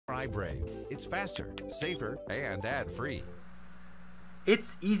Try Brave. It's faster, safer, and ad-free.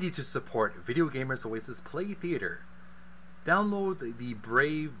 It's easy to support Video Gamers Oasis Play Theater. Download the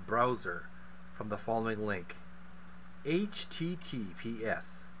Brave browser from the following link: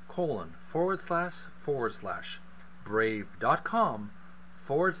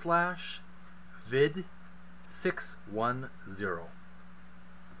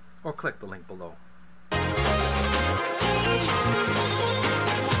 or click the link below.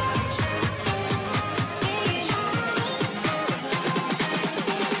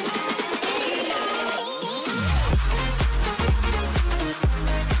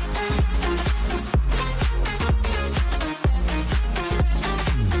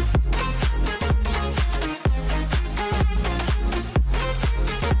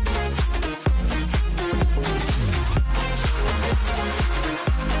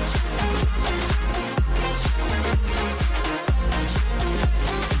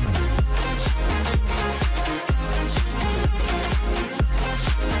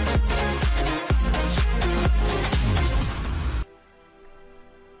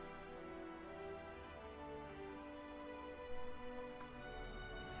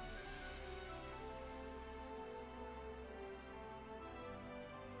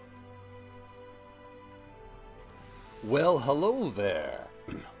 Well, hello there.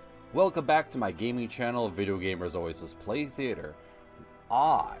 Welcome back to my gaming channel, Video Gamers Oasis Play Theater.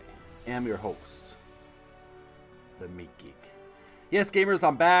 I am your host, the Meat Geek. Yes, gamers,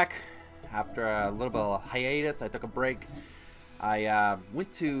 I'm back. After a little bit of a hiatus, I took a break. I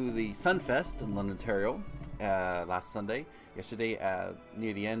went to the Sunfest in London, Ontario last Sunday. Yesterday,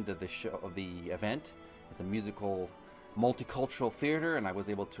 near the end of the event, it's a musical, multicultural theater, and I was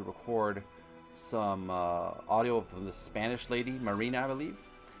able to record some audio from the Spanish lady, Marina, I believe,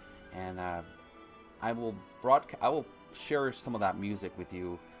 and I will share some of that music with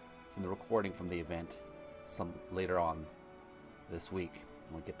you from the recording from the event some later on this week.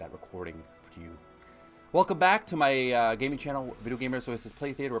 I'll get that recording to you. Welcome back to my gaming channel, Video Gamers Oasis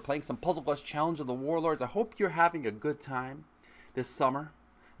Play Theater. We're playing some Puzzle Quest Challenge of the Warlords. I hope you're having a good time this summer,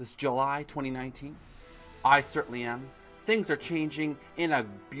 this July 2019. I certainly am. Things are changing in a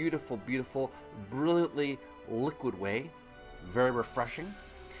beautiful, beautiful, brilliantly liquid way. Very refreshing.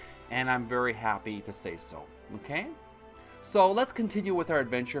 And I'm very happy to say so. Okay? So let's continue with our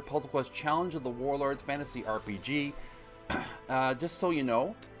adventure. Puzzle Quest Challenge of the Warlords Fantasy RPG. Just so you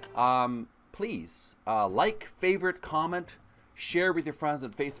know, please like, favorite, comment, share with your friends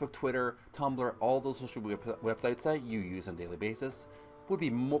on Facebook, Twitter, Tumblr, all those social media websites that you use on a daily basis. Would be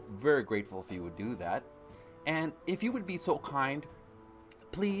very grateful if you would do that. And if you would be so kind,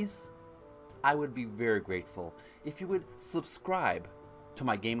 please, I would be very grateful if you would subscribe to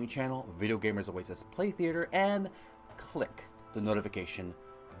my gaming channel, Video Gamers Oasis Play Theater, and click the notification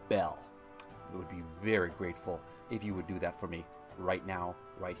bell. I would be very grateful if you would do that for me right now,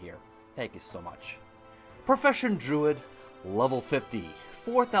 right here. Thank you so much. Profession Druid, level 50,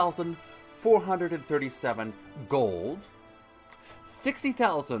 4,437 gold,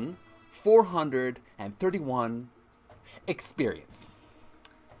 60,431 experience.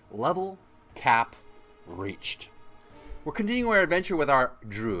 Level cap reached. We're continuing our adventure with our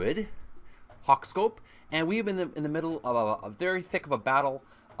druid, Hawkscope, and we've been in the middle of a very thick of a battle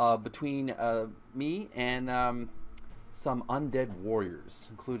between me and some undead warriors,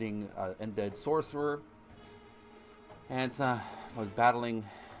 including undead sorcerer, and battling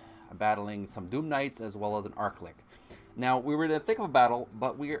some Doom Knights as well as an Arclic. Now, we were in the thick of a battle,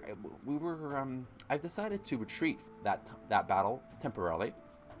 but I've decided to retreat that battle temporarily.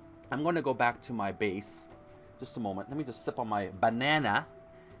 I'm going to go back to my base. Just a moment. Let me just sip on my banana,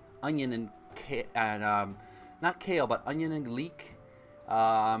 onion, and not kale, but onion and leek,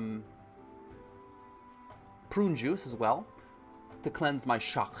 prune juice as well, to cleanse my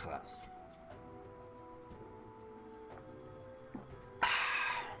chakras.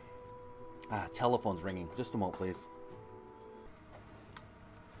 Telephone's ringing. Just a moment, please.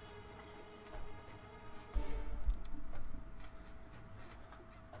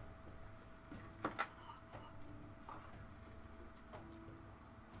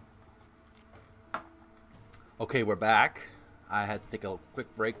 Okay, we're back. I had to take a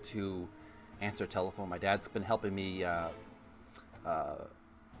quick break to answer telephone. My dad's been helping me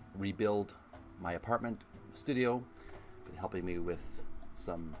rebuild my apartment studio, been helping me with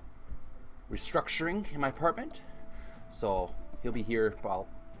some restructuring in my apartment. So he'll be here about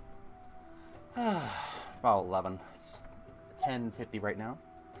 11. It's 10:50 right now.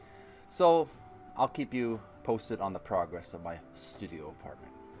 So I'll keep you posted on the progress of my studio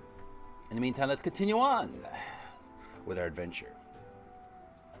apartment. In the meantime, let's continue on with our adventure.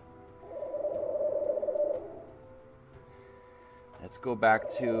 Let's go back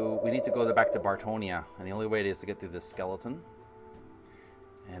to... We need to go back to Bartonia. And the only way is to get through this skeleton.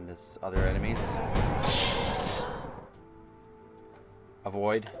 And this other enemies.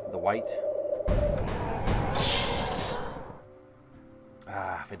 Avoid the white.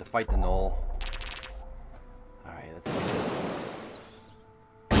 Ah, if I had to fight the gnoll. Alright, let's do this.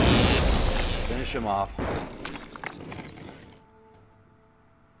 Finish him off.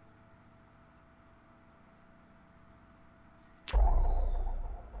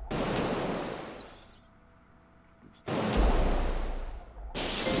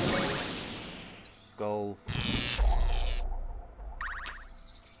 Skulls.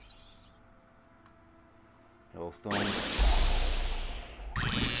 Yellow stones.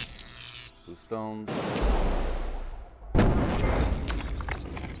 Blue stones.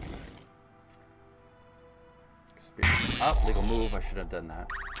 Experience. Oh, legal move. I should have done that.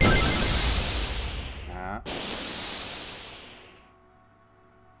 Ah.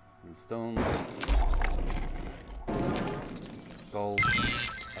 And stones. Skulls.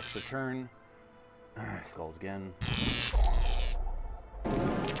 Extra turn. Skulls again.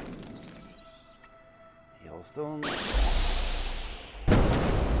 Yellow stones.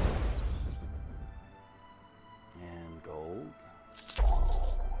 And gold.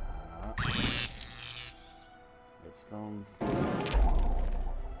 Red stones.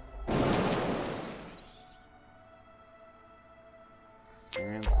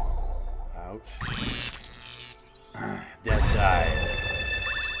 Experience. Ouch. Dead dive.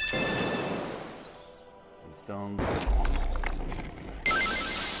 Stones.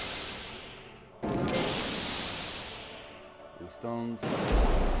 Blue stones.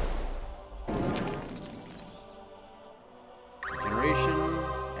 Generation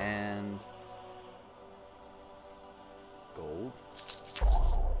and gold.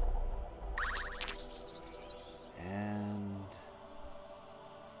 And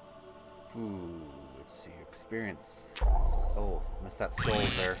let's see, experience. Oh, missed that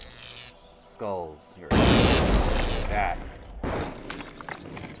skulls there. Skulls. Here. Like that.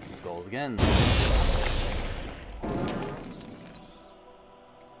 Skulls again.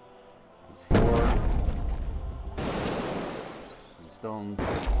 There's 4. And stones.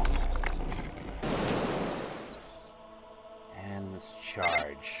 And let's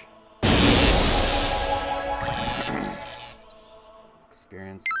charge.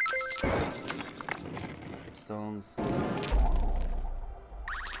 Experience. Stones.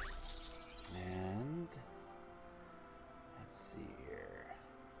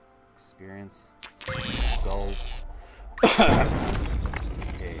 Experience. Skulls.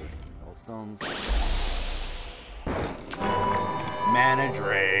 Okay, all stones. Mana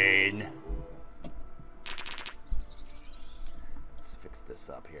drain. Let's fix this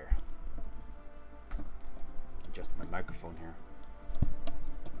up here. Adjust my microphone here.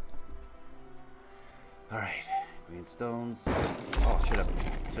 Alright, green stones. Oh, should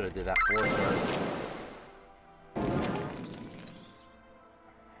have did that 4 stars.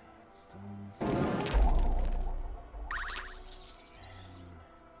 Stones.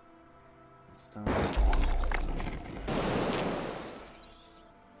 And stones.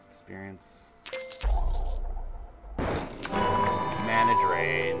 Experience. Mana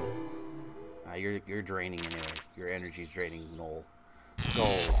drain. You're draining anyway. Your energy's draining, Noel.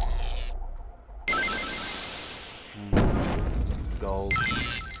 Skulls. Skulls.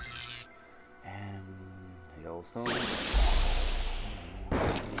 And yellow stones.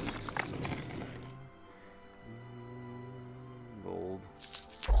 Gold.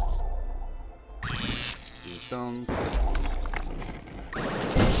 Blue stones.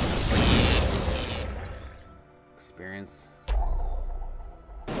 Experience.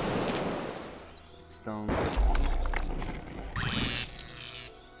 Stones.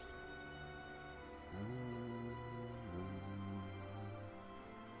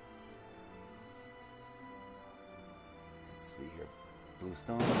 Let's see here. Blue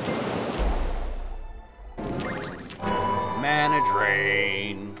stones. Mana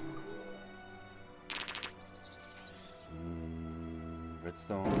drain. Red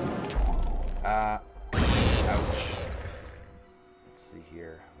stones. Ouch. Let's see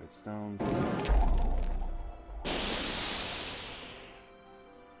here. Red stones.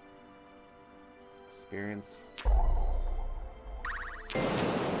 Experience.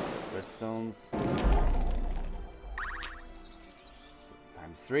 Red stones.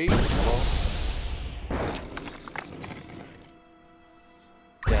 Times 3. Hello.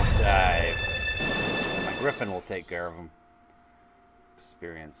 Death dive. And my griffin will take care of him.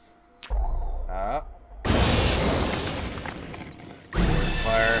 Experience.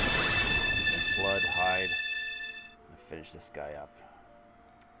 Fire. Blood, hide. finish this guy up.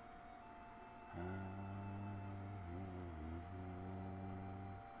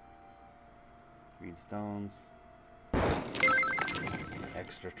 Green stones.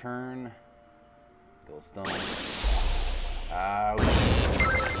 Extra turn. Gold stones. Ouch.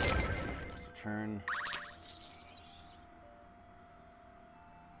 Extra turn.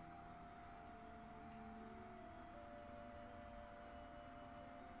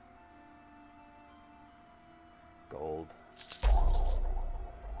 Gold.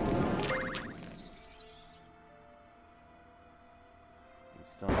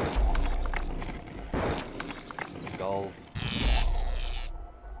 Stones. Skulls.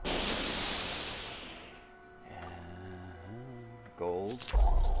 Gold.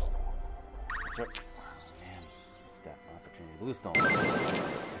 Wow, man. Stat opportunity. Blue stones.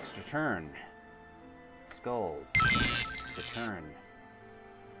 Extra turn. Skulls. Extra turn.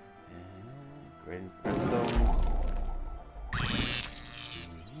 Red stones.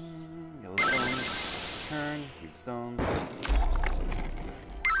 Yellow stones. Extra turn. Green stones.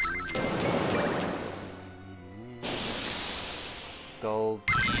 Skulls.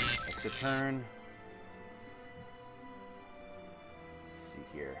 Extra turn. Let's see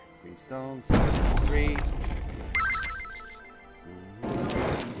here. Green stones. 3.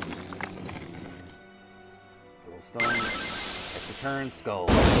 Gold stones. Extra turn.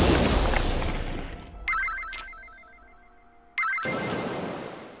 Skulls.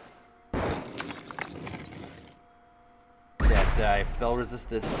 That die. Spell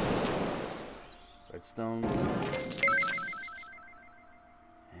resisted. Red stones.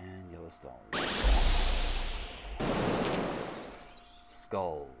 And yellow stones.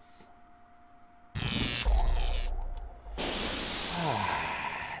 Skulls.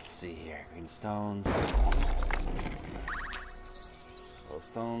 Let's see here. Green stones. Yellow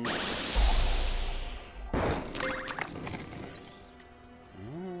stones.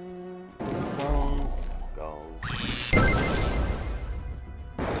 Red stones. Skulls.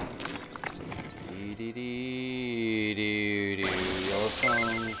 Yellow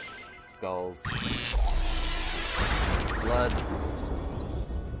stones. Skulls. Blood.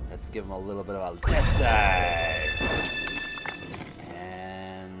 Let's give him a little bit of a death dive.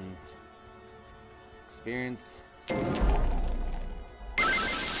 And experience.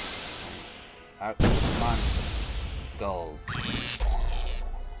 Out. Come on. Skulls.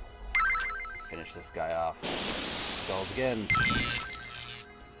 Finish this guy off. Skulls again.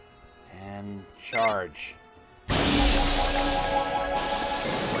 And charge.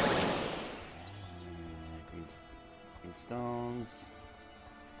 Green stones.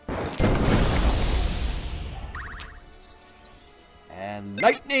 And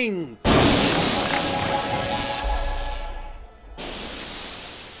lightning!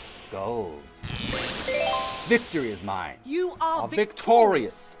 Skulls. Victory is mine. You are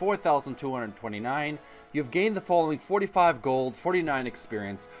victorious. 4,229. You've gained the following: 45 gold, 49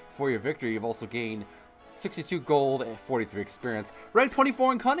 experience. For your victory, you've also gained 62 gold and 43 experience. Rank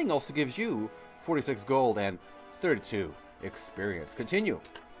 24 in Cunning also gives you 46 gold and 32 experience. Continue.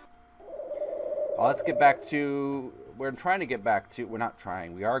 Let's get back to... We're trying to get back to... We're not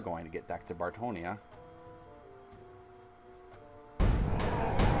trying. We are going to get back to Bartonia.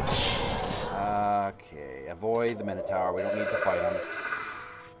 Okay. Avoid the Minotaur. We don't need to fight him.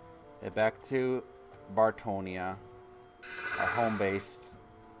 Get back to Bartonia, our home base.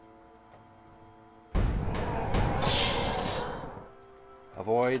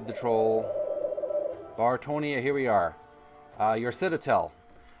 Avoid the troll. Bartonia, here we are. Your citadel.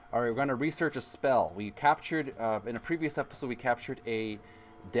 Alright, we're going to research a spell. We captured, in a previous episode, we captured a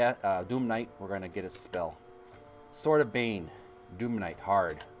Doom Knight. We're going to get a spell. Sword of Bane. Doom Knight,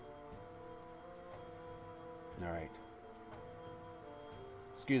 hard. Alright.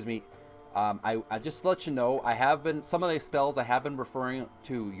 Excuse me. I just to let you know, I have been, some of these spells I have been referring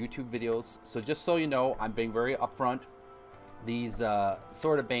to YouTube videos. So just so you know, I'm being very upfront. These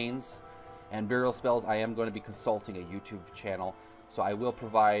Sword of Banes and burial spells, I am going to be consulting a YouTube channel. So I will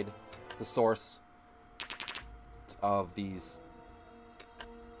provide the source of these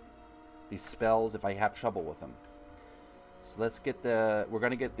spells if I have trouble with them. So let's get the, we're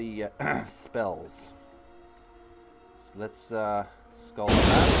going to get the spells. So let's skull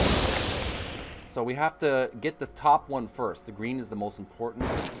that. So we have to get the top one first. The green is the most important.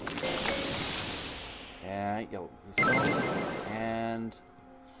 And yellow stones and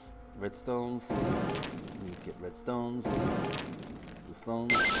red stones. Get red stones. Blue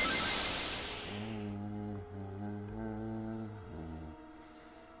stones.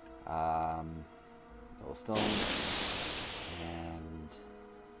 Yellow stones. And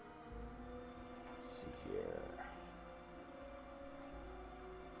let's see here.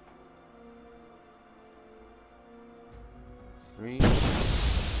 3. All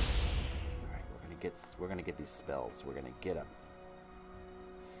right, we're gonna get these spells. We're gonna get them.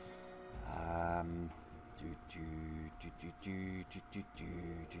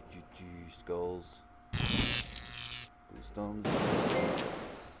 Skulls, blue stones,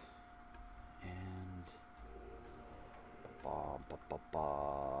 and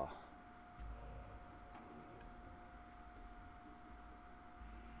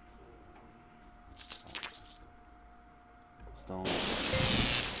stones,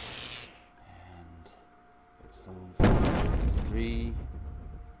 and red stones. That's 3,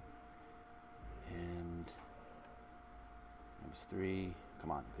 and there's 3.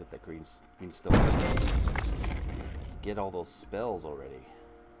 Come on, get that green stones. Let's get all those spells already.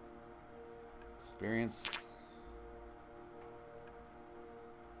 Experience.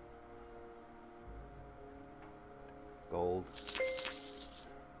 Gold.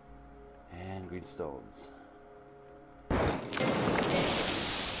 And green stones. Boom,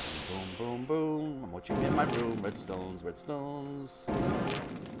 boom, boom. I'm what you in my room. Red stones,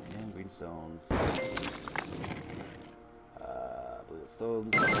 and green stones. Blue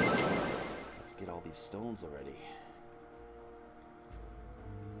stones. Let's get all these stones already.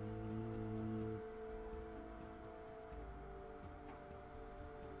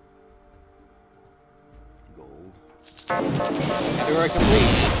 Gold. Category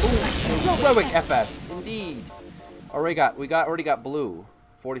complete. Ooh, heroic effect, indeed. Already got blue.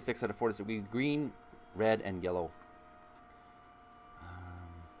 46 out of 46. We green, red, and yellow.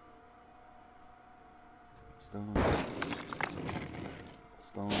 Stones.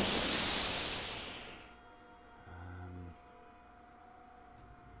 Stones.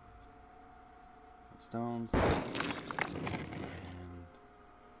 Stones. And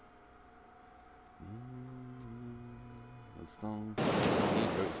those stones. I don't need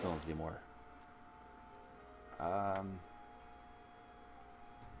root stones anymore.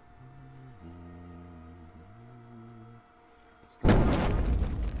 Stones.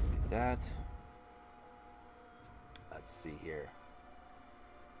 Let's get that. Let's see here.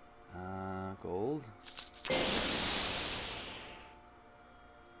 Gold.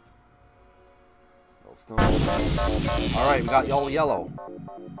 Stones. All right, we got all yellow.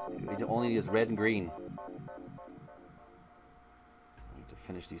 We only need is red and green. We need to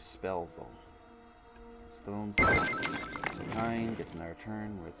finish these spells though. Stones. 9 gets another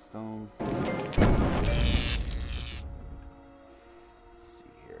turn. Red stones. Let's see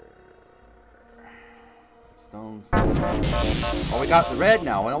here. Red stones. Oh, we got the red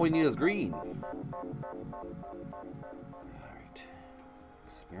now, and all we need is green. All right.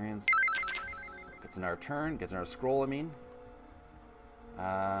 Experience. Gets another turn. Gets another scroll. I mean.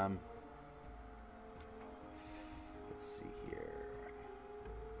 Let's see here.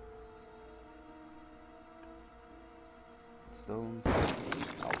 Stones.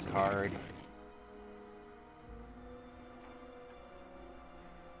 Out card.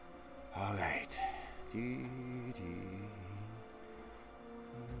 All right.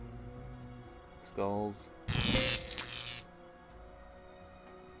 Skulls.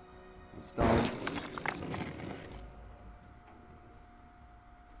 And stones.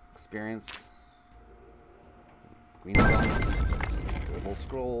 Experience. Green stones. Durable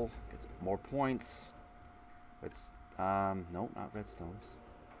scroll. Gets more points. It's no, not redstones.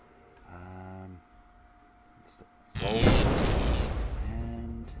 Skulls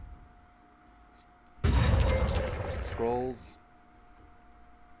and scrolls.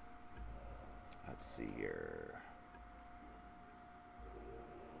 Let's see here.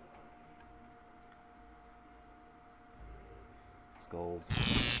 Skulls.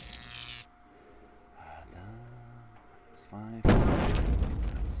 It's 5.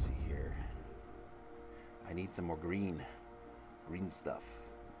 Let's see here. I need some more green stuff.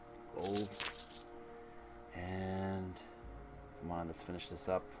 Gold. And come on, let's finish this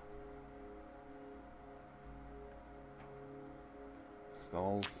up.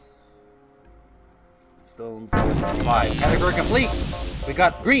 Skulls. Stones. That's 5. Category complete. We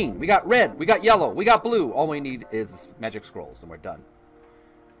got green, we got red, we got yellow, we got blue. All we need is magic scrolls and we're done.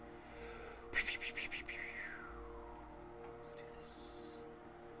 Let's do this.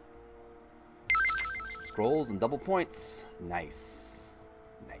 Scrolls and double points. Nice.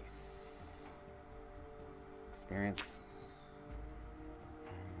 Nice. Experience.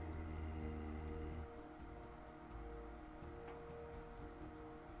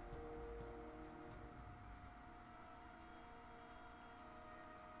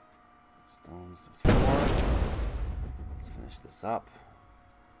 Stones was 4. Let's finish this up.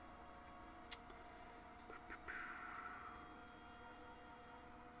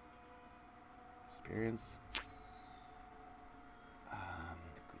 Experience.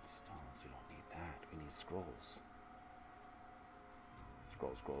 scrolls.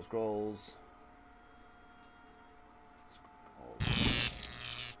 Scrolls, scrolls, scrolls. Scrolls.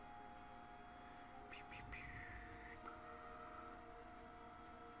 Pew, pew, pew.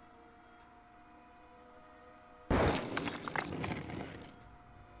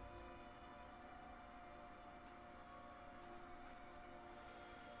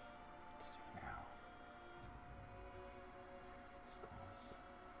 Let's do it now. Skulls.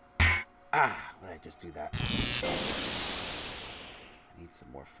 Ah! Why did I just do that? I need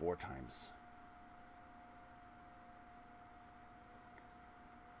some more 4 times.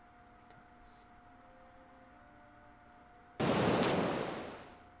 Let's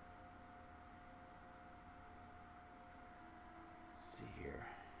see here.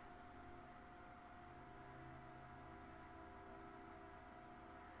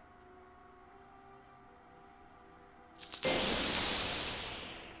 Let's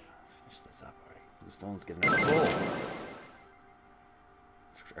finish this up. All right, blue stones get another skull.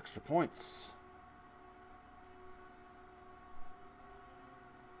 Extra points.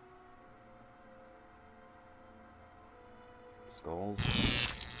 Skulls. Let's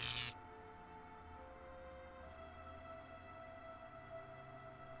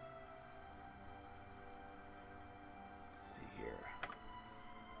see here.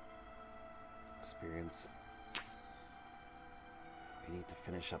 Experience. We need to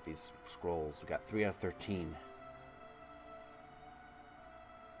finish up these scrolls. We got 3 out of 13.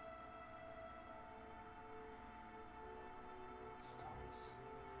 Stones.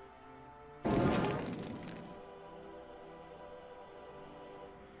 Come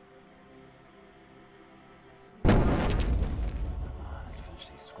on, let's finish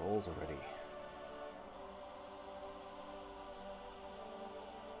these scrolls already.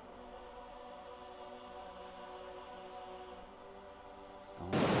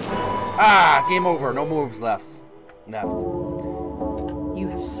 Ah, game over. No moves left. You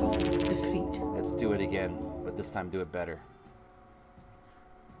have suffered defeat. Let's do it again, but this time do it better.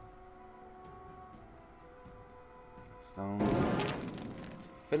 Stones.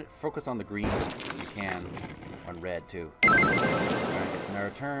 Let's focus on the green if you can. On red too. Alright, it's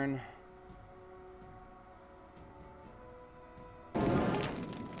another turn.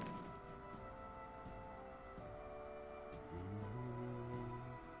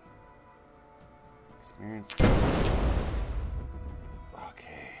 Experience.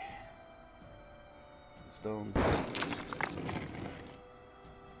 Okay. Stones.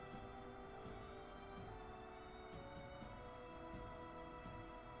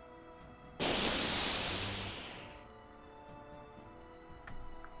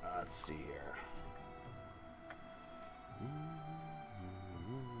 Let's see here.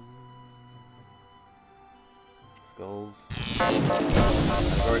 Skulls.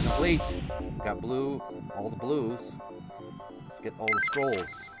 Category complete. Got blue, all the blues. Let's get all the scrolls.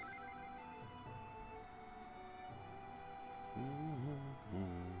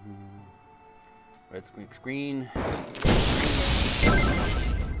 Red screen. Let's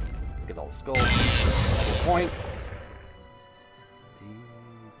get all the skulls. Double points.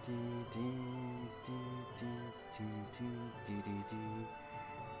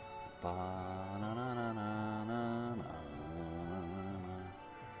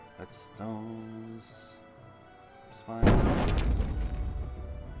 That's stones. It's fine.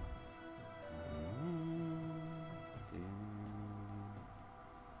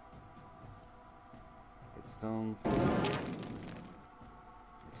 It's stones.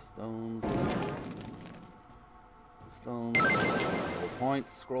 It's stones. Stones.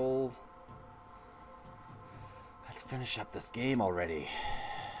 Points. Scroll. Let's finish up this game already.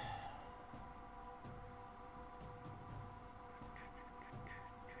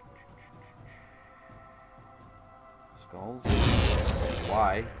 Skulls.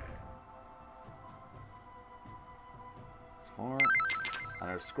 Y. It's 4.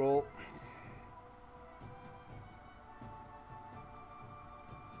 Another scroll.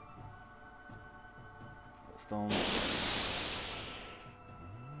 Stones.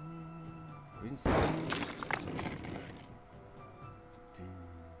 Green stones.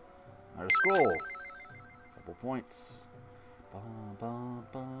 Another scroll. Double points.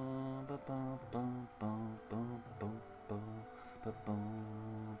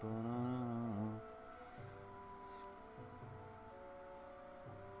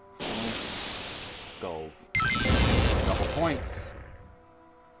 Skulls. Double points.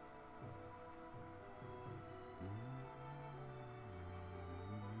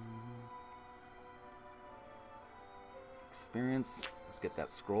 Experience. Let's get that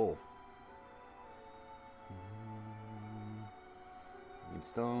scroll. Green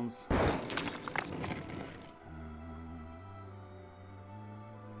stones.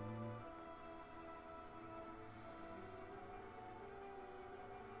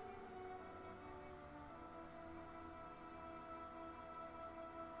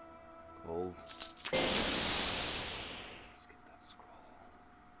 gold. Let's get that scroll.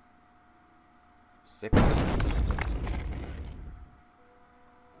 6.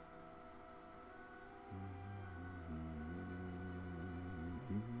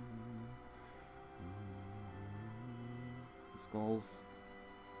 Skulls.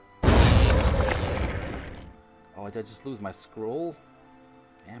 Oh, did I just lose my scroll?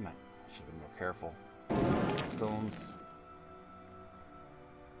 Damn it. I should have been more careful. Stones.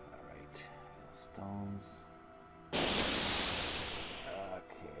 Alright. Stones. Okay,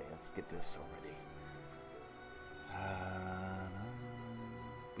 let's get this already.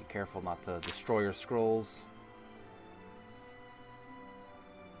 Be careful not to destroy your scrolls.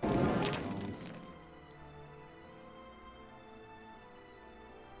 Stones.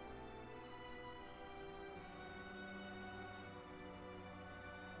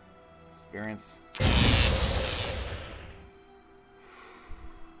 Experience. That's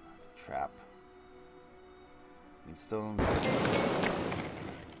a trap. Green stones.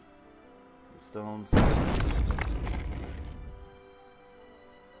 Green stones.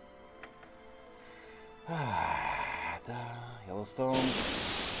 Yellow stones.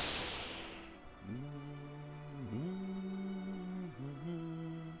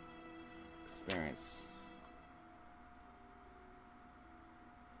 Experience.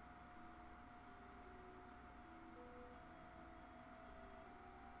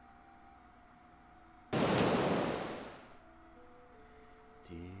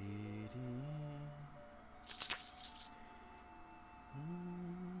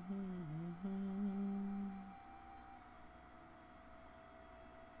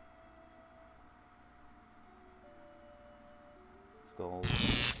 Skulls.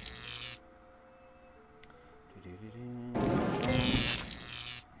 Stones.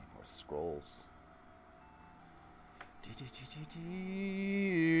 Need more scrolls.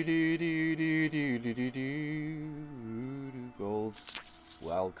 Gold.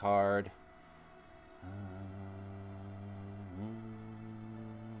 Wild card.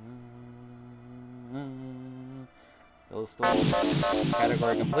 Yellowstone.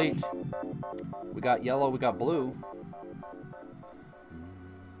 Category complete. We got yellow, we got blue.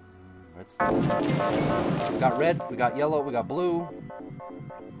 Redstone. We got red, we got yellow, we got blue.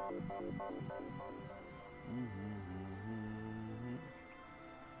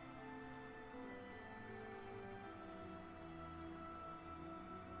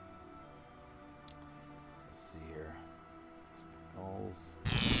 Let's see here. Skulls.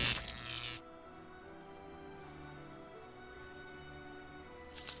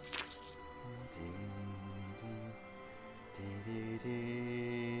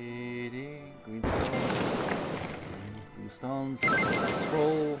 Green stones. Blue stones.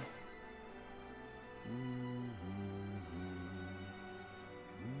 Scroll.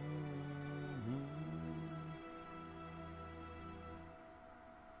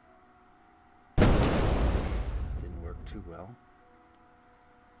 Didn't work too well.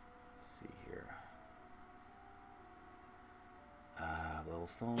 Let's see here. Little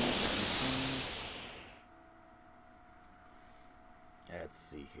stones. Blue stones. Let's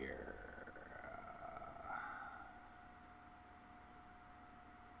see here.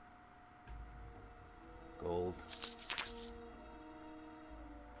 Gold.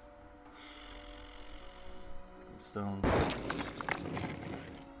 Stones.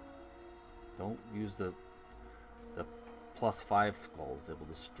 Don't use the +5 skulls. They will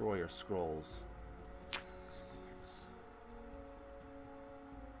destroy your scrolls.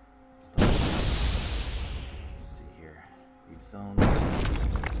 Stones. Let's see here. Green stones.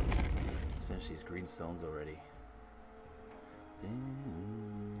 Let's finish these green stones already.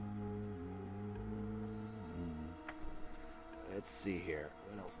 Let's see here.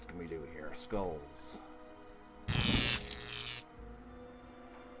 What else can we do here? Skulls.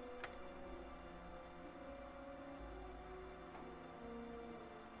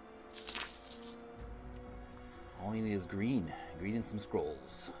 All we need is green. Green and some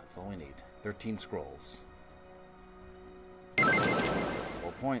scrolls. That's all we need. 13 scrolls.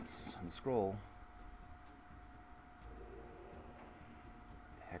 4 points on the scroll.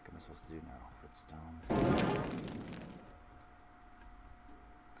 What the heck am I supposed to do now? Redstones.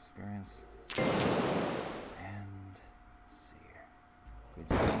 Experience. And let's see here. Green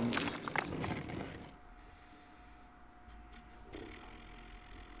stones.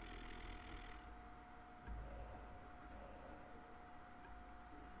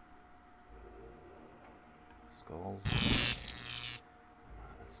 Skulls.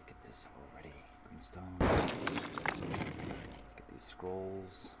 Let's get this already. Green stones. Let's get these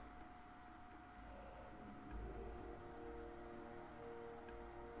scrolls.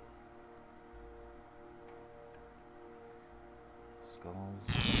 Skulls.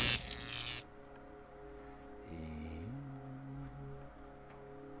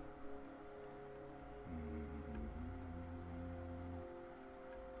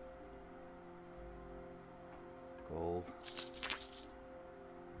 Gold.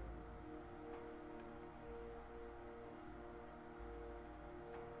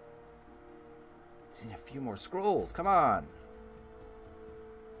 Seen a few more scrolls. Come on.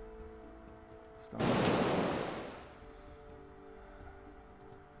 Stones.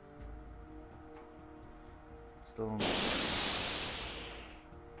 Stones.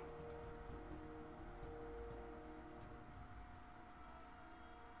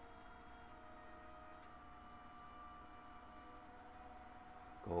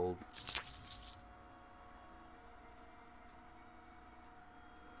 Gold.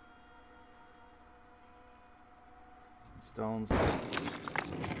 Stones.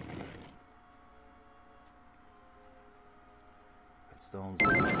 Stones.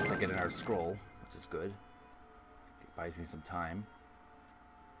 It's like getting our scroll, which is good. It buys me some time.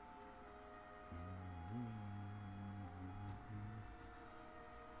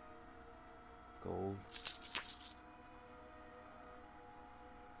 Gold.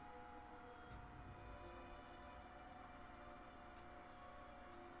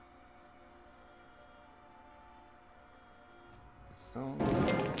 Stones.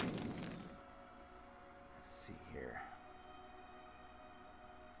 Let's see here.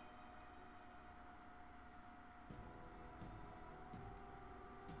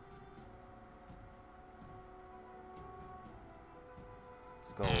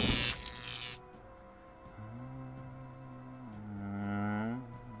 Skulls.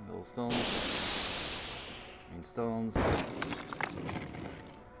 Little stones. Green stones. I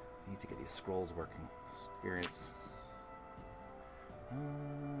need to get these scrolls working. Experience.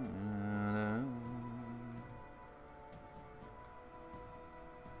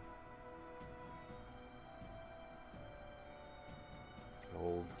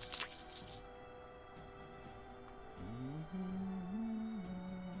 Gold.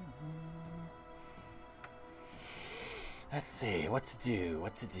 Let's see what to do.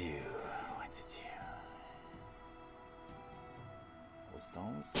 Those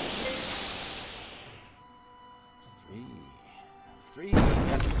stones. Three.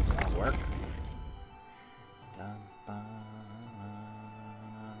 Yes, that'll work.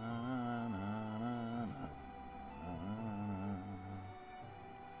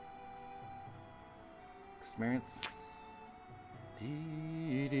 Experience.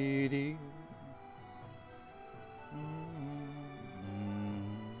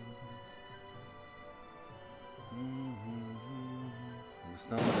 New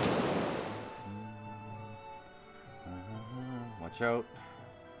stones. Watch out.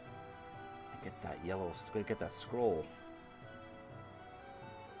 Get that yellow. Gotta get that scroll.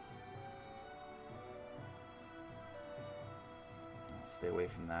 Stay away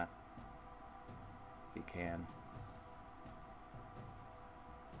from that if you can.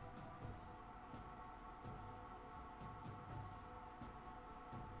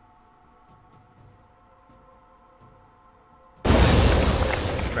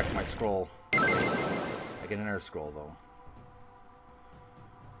 Just wrecked my scroll. I get another scroll though.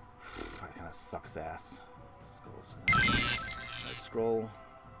 That kind of sucks ass. Skulls. Nice scroll.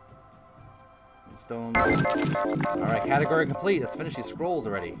 And stones. Alright, category complete. Let's finish these scrolls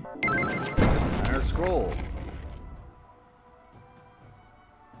already. Another scroll.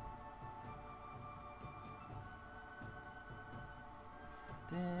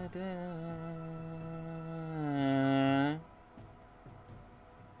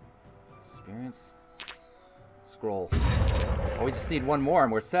 Experience. Scroll. Oh, we just need one more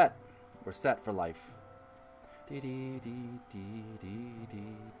and we're set. We're set for life.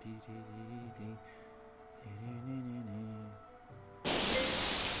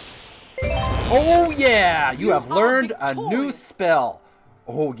 Oh yeah! You have learned a new spell.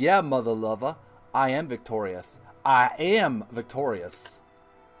 Oh yeah, mother lover. I am victorious. I am victorious.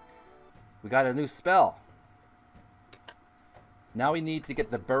 We got a new spell. Now we need to get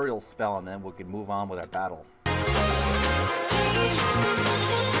the burial spell and then we can move on with our battle.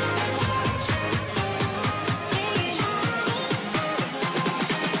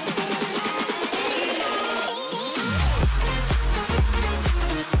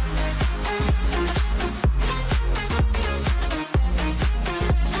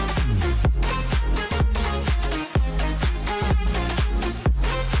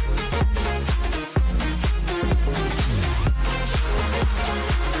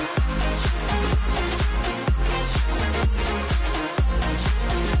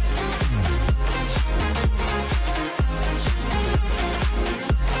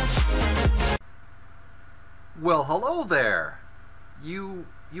 Well, hello there. You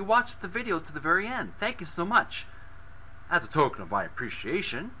watched the video to the very end. Thank you so much. As a token of my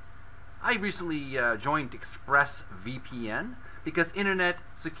appreciation, I recently joined ExpressVPN because internet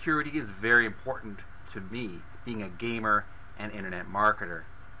security is very important to me, being a gamer and internet marketer.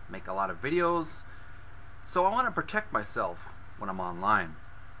 I make a lot of videos, so I want to protect myself when I'm online.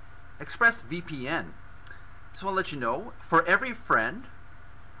 ExpressVPN. Just want to let you know, for every friend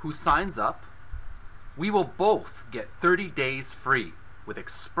who signs up, we will both get 30 days free with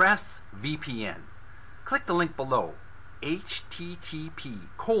ExpressVPN. Click the link below,